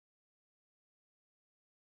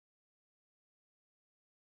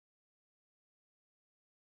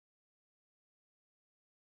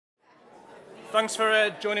Thanks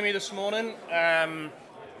for joining me this morning. I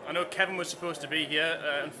know Kevin was supposed to be here.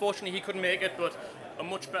 Unfortunately, he couldn't make it, but a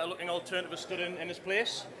much better looking alternative has stood in his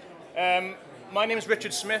place. My name is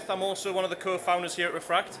Richard Smith. I'm also one of the co-founders here at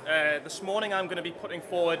Refract. This morning I'm going to be putting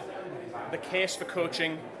forward the case for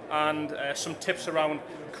coaching and some tips around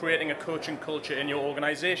creating a coaching culture in your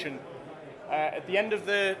organisation. At the end of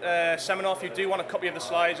the seminar, if you do want a copy of the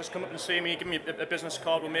slides, just come up and see me, give me a business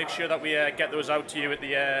card. We'll make sure that we get those out to you at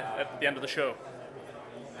the end of the show.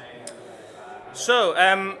 So,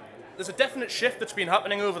 there's a definite shift that's been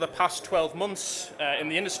happening over the past 12 months in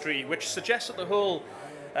the industry, which suggests that the whole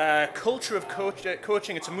culture of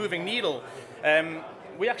coaching, it's a moving needle.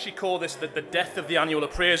 We actually call this the death of the annual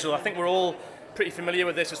appraisal. I think we're all pretty familiar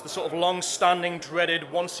with this. It's the sort of long-standing,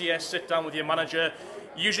 dreaded, once-a-year sit-down with your manager.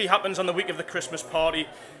 Usually happens on the week of the Christmas party.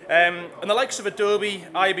 And the likes of Adobe,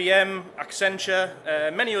 IBM,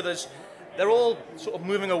 Accenture, many others, they're all sort of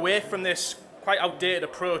moving away from this quite outdated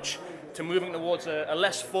approach to moving towards a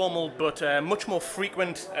less formal but much more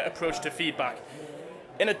frequent approach to feedback.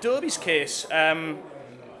 In Adobe's case,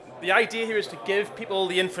 the idea here is to give people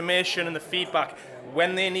the information and the feedback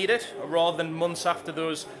when they need it, rather than months after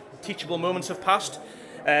those teachable moments have passed.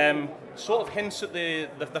 Sort of hints at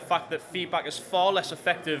the fact that feedback is far less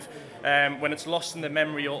effective when it's lost in the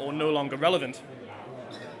memory or no longer relevant.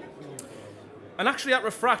 And actually at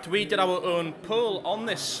Refract we did our own poll on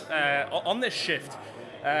this shift,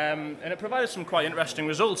 and it provided some quite interesting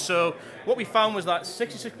results. So what we found was that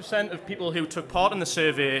 66% of people who took part in the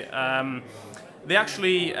survey, they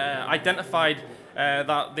actually identified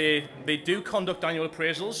that they do conduct annual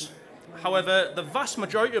appraisals. However, the vast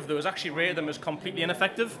majority of those actually rated them as completely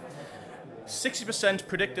ineffective. 60%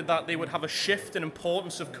 predicted that they would have a shift in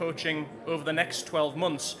importance of coaching over the next 12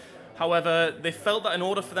 months. However, they felt that in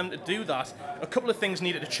order for them to do that, a couple of things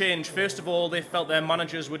needed to change. First of all, they felt their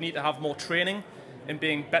managers would need to have more training in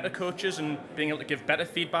being better coaches and being able to give better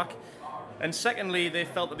feedback. And secondly, they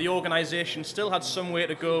felt that the organisation still had some way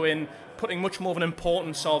to go in putting much more of an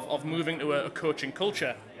importance of moving to a coaching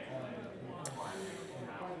culture.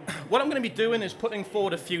 What I'm going to be doing is putting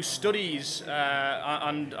forward a few studies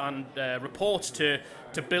and reports to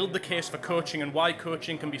build the case for coaching and why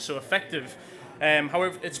coaching can be so effective.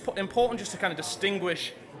 However, it's important just to kind of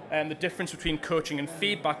distinguish the difference between coaching and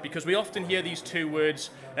feedback, because we often hear these two words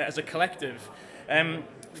as a collective.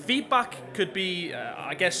 Feedback could be,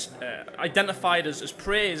 I guess, identified as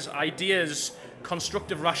praise, ideas,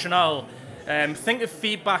 constructive rationale. Think of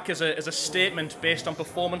feedback as a statement based on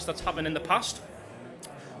performance that's happened in the past.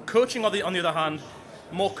 Coaching, on the other hand,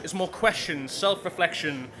 is more questions,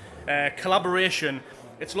 self-reflection, collaboration.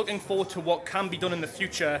 It's looking forward to what can be done in the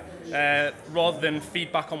future, rather than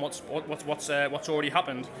feedback on what's already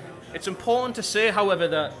happened. It's important to say, however,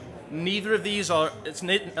 that neither of these are. It's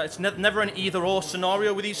never an either-or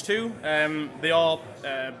scenario with these two. They are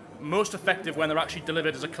most effective when they're actually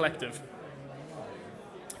delivered as a collective.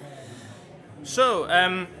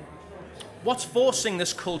 So. What's forcing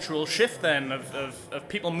this cultural shift then of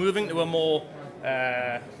people moving to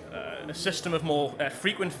a system of more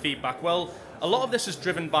frequent feedback? Well, a lot of this is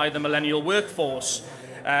driven by the millennial workforce,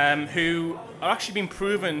 who are actually being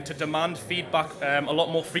proven to demand feedback a lot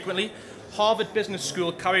more frequently. Harvard Business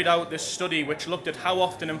School carried out this study which looked at how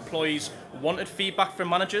often employees wanted feedback from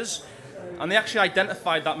managers, and they actually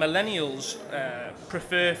identified that millennials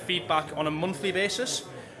prefer feedback on a monthly basis,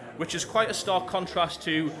 which is quite a stark contrast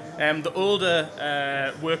to the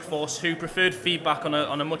older workforce who preferred feedback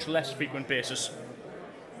on a much less frequent basis.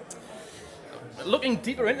 Looking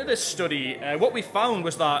deeper into this study, what we found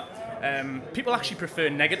was that people actually prefer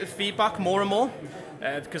negative feedback more and more,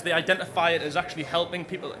 because they identify it as actually helping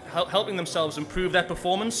themselves improve their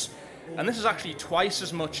performance, and this is actually twice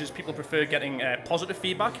as much as people prefer getting positive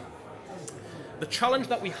feedback. The challenge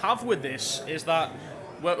that we have with this is that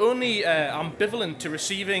we're only ambivalent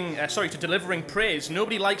to delivering praise.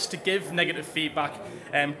 Nobody likes to give negative feedback,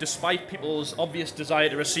 despite people's obvious desire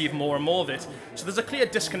to receive more and more of it. So there's a clear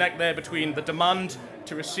disconnect there between the demand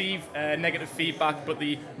to receive negative feedback, but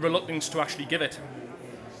the reluctance to actually give it.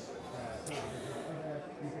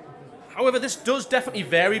 However, this does definitely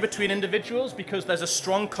vary between individuals, because there's a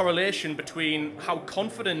strong correlation between how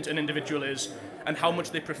confident an individual is and how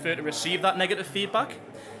much they prefer to receive that negative feedback.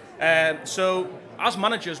 So, as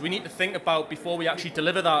managers, we need to think about, before we actually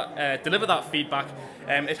deliver that feedback,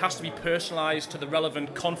 it has to be personalised to the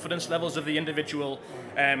relevant confidence levels of the individual.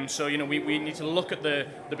 So, we need to look at the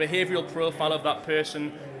behavioural profile of that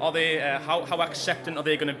person. Are they how acceptant are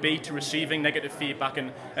they going to be to receiving negative feedback,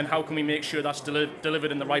 and how can we make sure that's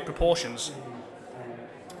delivered in the right proportions?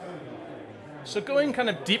 So going kind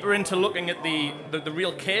of deeper into looking at the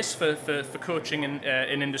real case for coaching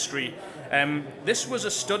in industry, this was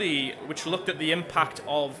a study which looked at the impact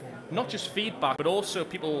of not just feedback, but also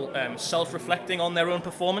people self-reflecting on their own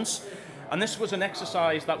performance. And this was an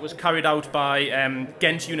exercise that was carried out by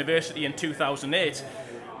Ghent University in 2008,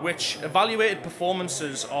 which evaluated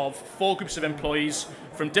performances of 4 groups of employees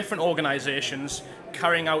from different organizations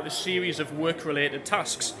carrying out a series of work-related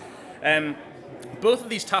tasks. Both of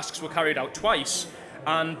these tasks were carried out twice,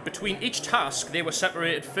 and between each task they were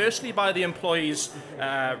separated firstly by the employees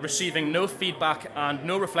receiving no feedback and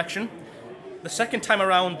no reflection. The second time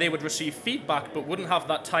around they would receive feedback but wouldn't have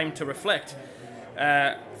that time to reflect.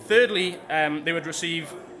 Thirdly, they would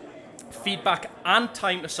receive feedback and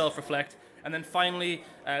time to self-reflect, and then finally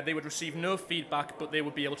they would receive no feedback but they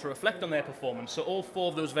would be able to reflect on their performance. So all 4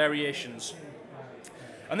 of those variations.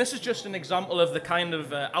 And this is just an example of the kind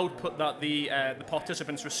of output that the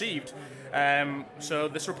participants received. So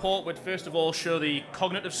this report would first of all show the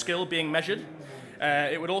cognitive skill being measured.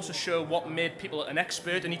 It would also show what made people an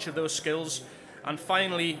expert in each of those skills. And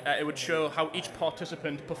finally, it would show how each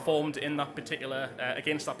participant performed in that particular,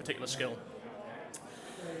 against that particular skill.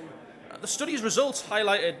 The study's results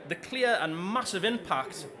highlighted the clear and massive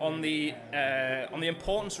impact on the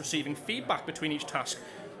importance of receiving feedback between each task.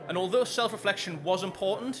 And although self-reflection was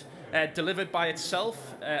important, delivered by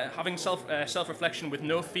itself, having self-reflection with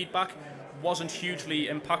no feedback wasn't hugely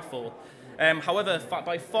impactful. However,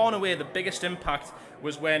 by far and away the biggest impact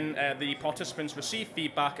was when the participants received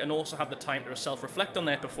feedback and also had the time to self-reflect on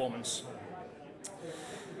their performance.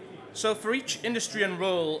 So for each industry and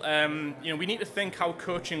role, we need to think how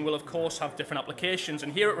coaching will of course have different applications.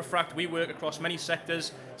 And here at Refract we work across many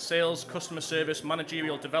sectors: sales, customer service,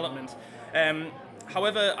 managerial development.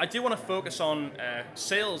 However, I do want to focus on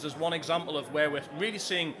sales as one example of where we're really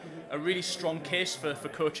seeing a really strong case for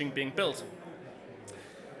coaching being built.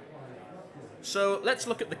 So let's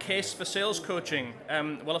look at the case for sales coaching.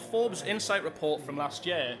 Well, a Forbes Insight report from last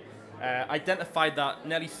year identified that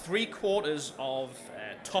nearly 3/4 of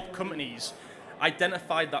top companies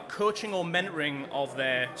identified that coaching or mentoring of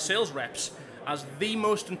their sales reps as the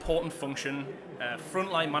most important function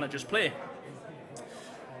frontline managers play.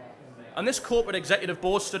 And this corporate executive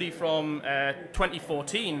board study from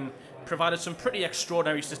 2014 provided some pretty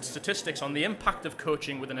extraordinary statistics on the impact of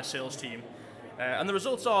coaching within a sales team. And the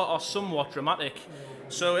results are somewhat dramatic.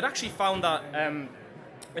 So it actually found that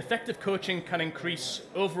effective coaching can increase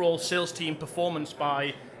overall sales team performance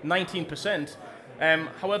by 19%.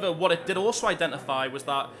 However, what it did also identify was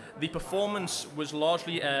that the performance was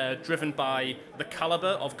largely driven by the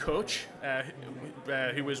caliber of coach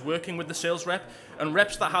who was working with the sales rep, and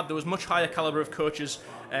reps that had those much higher caliber of coaches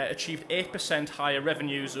achieved 8% higher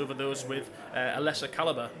revenues over those with a lesser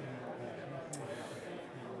caliber.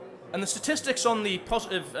 And the statistics on the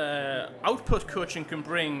positive output coaching can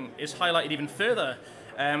bring is highlighted even further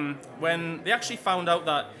when they actually found out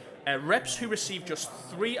that reps who received just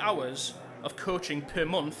 3 hours of coaching per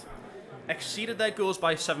month exceeded their goals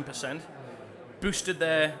by 7%, boosted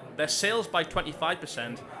their sales by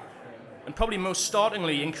 25%, and probably most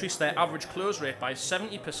startlingly increased their average close rate by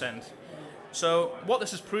 70%. So what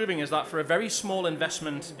this is proving is that for a very small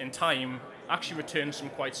investment in time actually returns some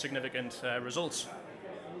quite significant results.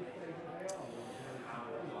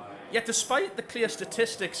 Yet despite the clear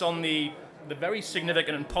statistics on the very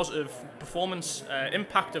significant and positive performance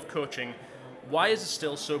impact of coaching, why is it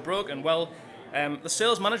still so broken? Well, the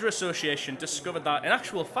Sales Manager Association discovered that in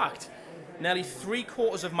actual fact, nearly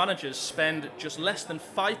 3/4 of managers spend just less than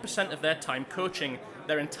 5% of their time coaching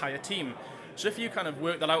their entire team. So if you kind of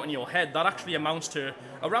work that out in your head, that actually amounts to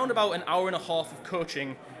around about an hour and a half of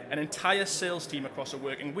coaching an entire sales team across a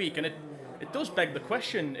working week. And it does beg the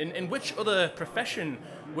question, in which other profession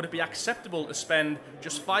would it be acceptable to spend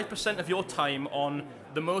just 5% of your time on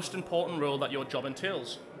the most important role that your job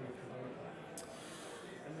entails?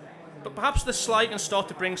 But perhaps this slide can start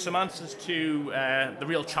to bring some answers to the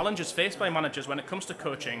real challenges faced by managers when it comes to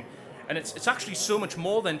coaching. And it's actually so much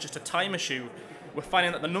more than just a time issue. We're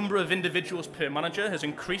finding that the number of individuals per manager has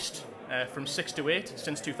increased from 6 to 8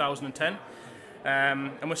 since 2010.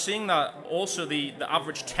 And we're seeing that also the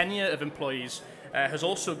average tenure of employees has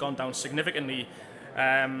also gone down significantly.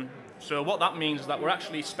 So what that means is that we're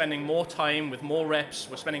actually spending more time with more reps,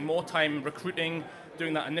 we're spending more time recruiting,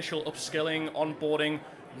 doing that initial upskilling, onboarding,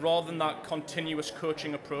 rather than that continuous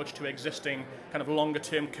coaching approach to existing kind of longer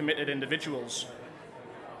term committed individuals.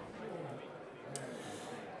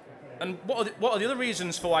 And what are the other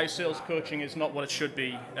reasons for why sales coaching is not what it should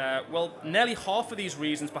be? Well, nearly half of these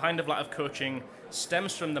reasons behind the lack of coaching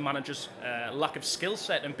stems from the manager's lack of skill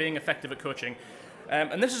set and being effective at coaching.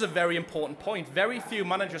 And this is a very important point. Very few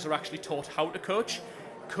managers are actually taught how to coach.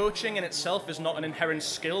 Coaching in itself is not an inherent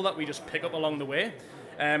skill that we just pick up along the way.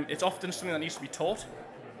 It's often something that needs to be taught.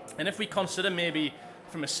 And if we consider maybe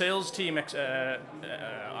from a sales team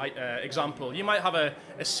example, you might have a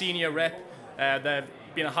senior rep, they've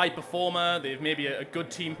been a high performer, they've maybe a good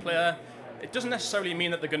team player. It doesn't necessarily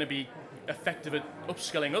mean that they're going to be effective at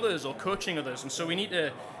upskilling others or coaching others, and so we need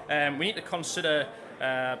to consider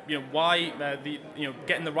why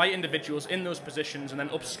getting the right individuals in those positions and then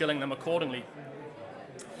upskilling them accordingly.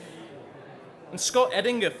 And Scott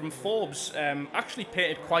Edinger from Forbes actually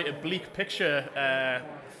painted quite a bleak picture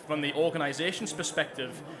from the organization's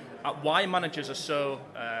perspective at why managers are so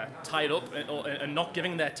tied up and not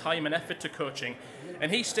giving their time and effort to coaching.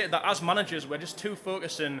 And he stated that as managers, we're just too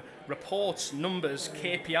focused on reports, numbers,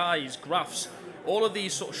 KPIs, graphs, all of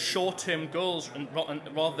these sort of short-term goals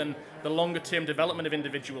rather than the longer-term development of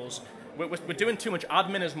individuals. We're doing too much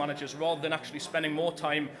admin as managers rather than actually spending more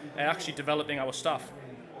time actually developing our staff.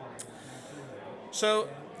 So,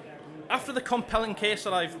 after the compelling case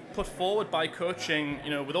that I've put forward by coaching,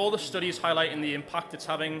 with all the studies highlighting the impact it's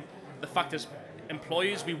having, the fact as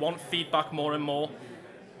employees we want feedback more and more,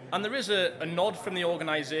 and there is a nod from the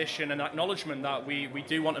organisation and acknowledgement that we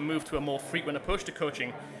do want to move to a more frequent approach to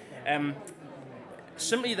coaching.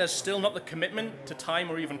 Simply, there's still not the commitment to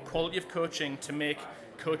time or even quality of coaching to make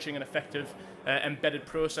coaching an effective, embedded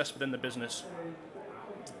process within the business.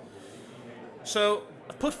 So,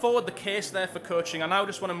 I've put forward the case there for coaching. I now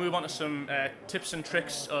just want to move on to some tips and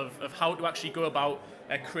tricks of how to actually go about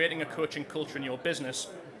creating a coaching culture in your business.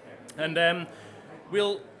 And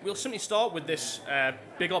we'll simply start with this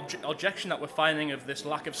big objection that we're finding of this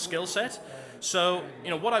lack of skill set. So,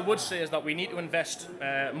 what I would say is that we need to invest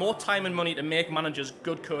more time and money to make managers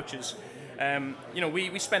good coaches.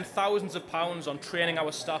 We spend thousands of pounds on training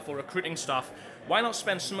our staff or recruiting staff. Why not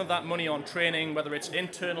spend some of that money on training, whether it's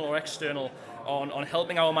internal or external, on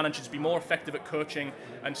helping our managers be more effective at coaching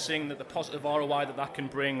and seeing that the positive ROI that can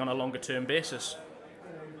bring on a longer term basis.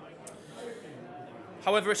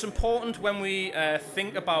 However, it's important when we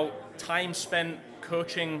think about time spent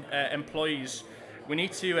coaching employees, we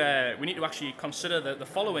need to actually consider the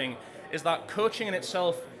following, is that coaching in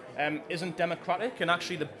itself isn't democratic, and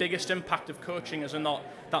actually the biggest impact of coaching is in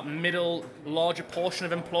that middle, larger portion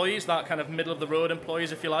of employees, that kind of middle of the road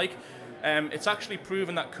employees, if you like. It's actually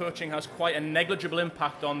proven that coaching has quite a negligible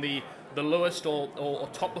impact on the lowest or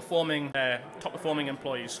top performing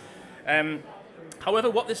employees.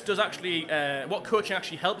 However, what coaching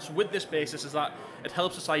actually helps with this basis is that it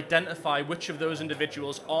helps us identify which of those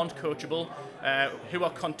individuals aren't coachable, who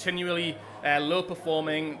are continually low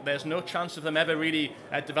performing. There's no chance of them ever really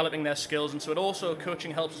developing their skills, and so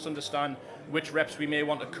coaching helps us understand which reps we may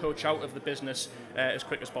want to coach out of the business as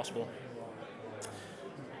quick as possible.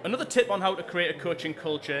 Another tip on how to create a coaching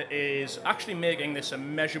culture is actually making this a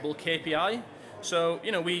measurable KPI. So,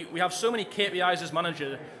 we have so many KPIs as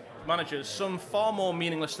managers, some far more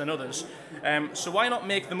meaningless than others. So why not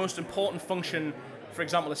make the most important function, for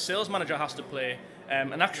example, a sales manager has to play,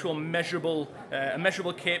 an actual measurable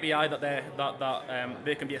KPI that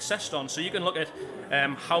they can be assessed on. So you can look at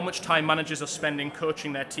how much time managers are spending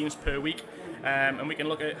coaching their teams per week, and we can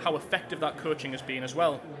look at how effective that coaching has been as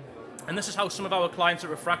well. And this is how some of our clients at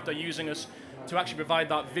Refract are using us to actually provide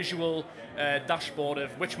that visual dashboard of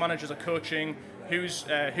which managers are coaching, whose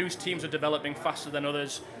teams are developing faster than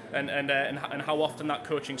others, and how often that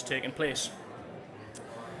coaching's taking place.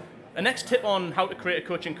 The next tip on how to create a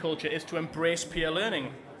coaching culture is to embrace peer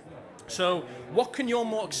learning. So, what can your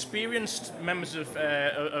more experienced members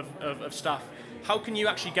of staff? How can you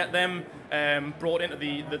actually get them brought into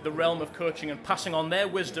the realm of coaching and passing on their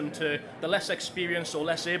wisdom to the less experienced or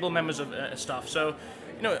less able members of staff? So,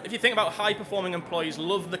 if you think about high-performing employees,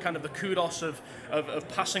 love the kudos of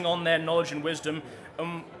passing on their knowledge and wisdom.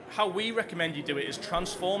 How we recommend you do it is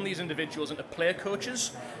transform these individuals into player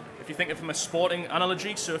coaches. If you think of it from a sporting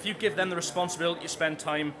analogy, so if you give them the responsibility to spend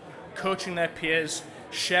time coaching their peers,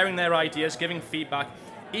 sharing their ideas, giving feedback,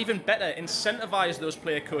 even better, incentivize those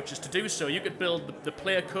player coaches to do so. You could build the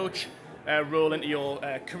player coach role into your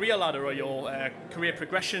career ladder or your career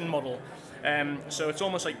progression model. So it's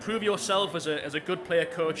almost like prove yourself as a good player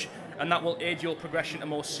coach, and that will aid your progression to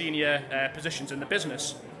more senior positions in the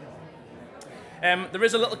business. There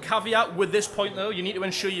is a little caveat with this point though. You need to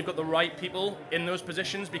ensure you've got the right people in those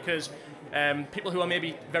positions, because people who are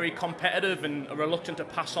maybe very competitive and are reluctant to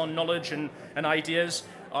pass on knowledge and ideas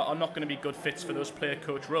are not going to be good fits for those player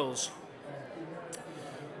coach roles.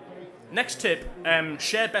 Next tip,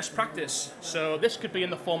 share best practice. So this could be in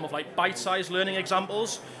the form of bite-sized learning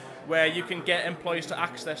examples. where you can get employees to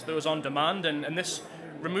access those on demand, and this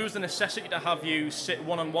removes the necessity to have you sit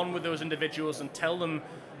one-on-one with those individuals and tell them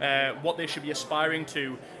what they should be aspiring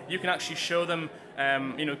to. You can actually show them,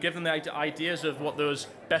 give them the ideas of what those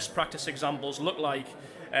best practice examples look like.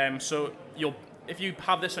 So if you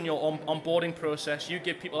have this on your onboarding process, you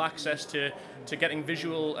give people access to getting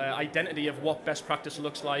visual identity of what best practice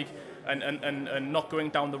looks like, and not going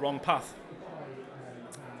down the wrong path.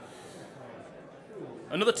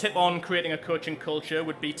 Another tip on creating a coaching culture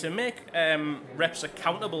would be to make reps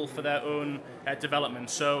accountable for their own development.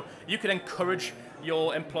 So you could encourage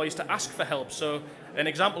your employees to ask for help. So an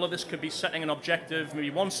example of this could be setting an objective maybe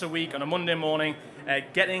once a week on a Monday morning,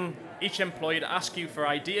 getting each employee to ask you for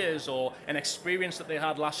ideas or an experience that they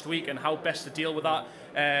had last week and how best to deal with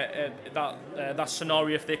that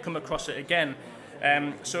scenario if they come across it again.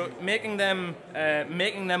 So making them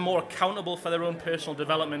more accountable for their own personal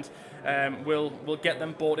development will get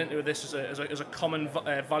them bought into this as a common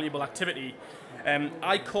valuable activity.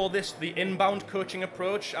 I call this the inbound coaching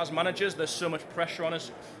approach. As managers, there's so much pressure on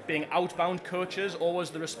us being outbound coaches, always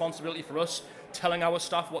the responsibility for us telling our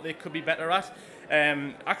staff what they could be better at.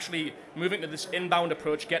 Actually moving to this inbound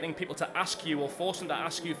approach, getting people to ask you or forcing them to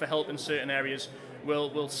ask you for help in certain areas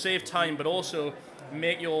will save time, but also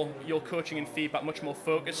make your coaching and feedback much more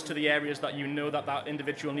focused to the areas that you know that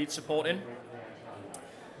individual needs support in.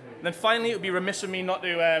 And then finally, it would be remiss of me not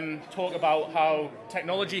to talk about how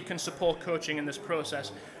technology can support coaching in this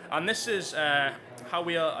process. And this is how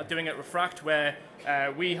we are doing at Refract, where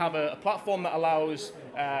we have a platform that allows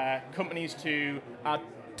companies to add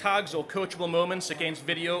tags or coachable moments against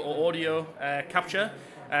video or audio capture.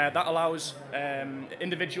 That allows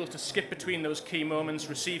individuals to skip between those key moments,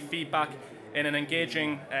 receive feedback in an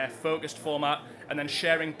engaging, focused format, and then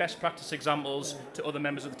sharing best practice examples to other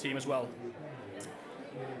members of the team as well.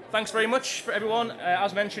 Thanks very much for everyone.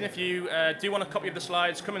 As mentioned, if you do want a copy of the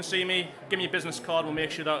slides, come and see me, give me a business card, we'll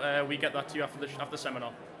make sure that we get that to you after the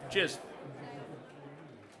seminar. Cheers.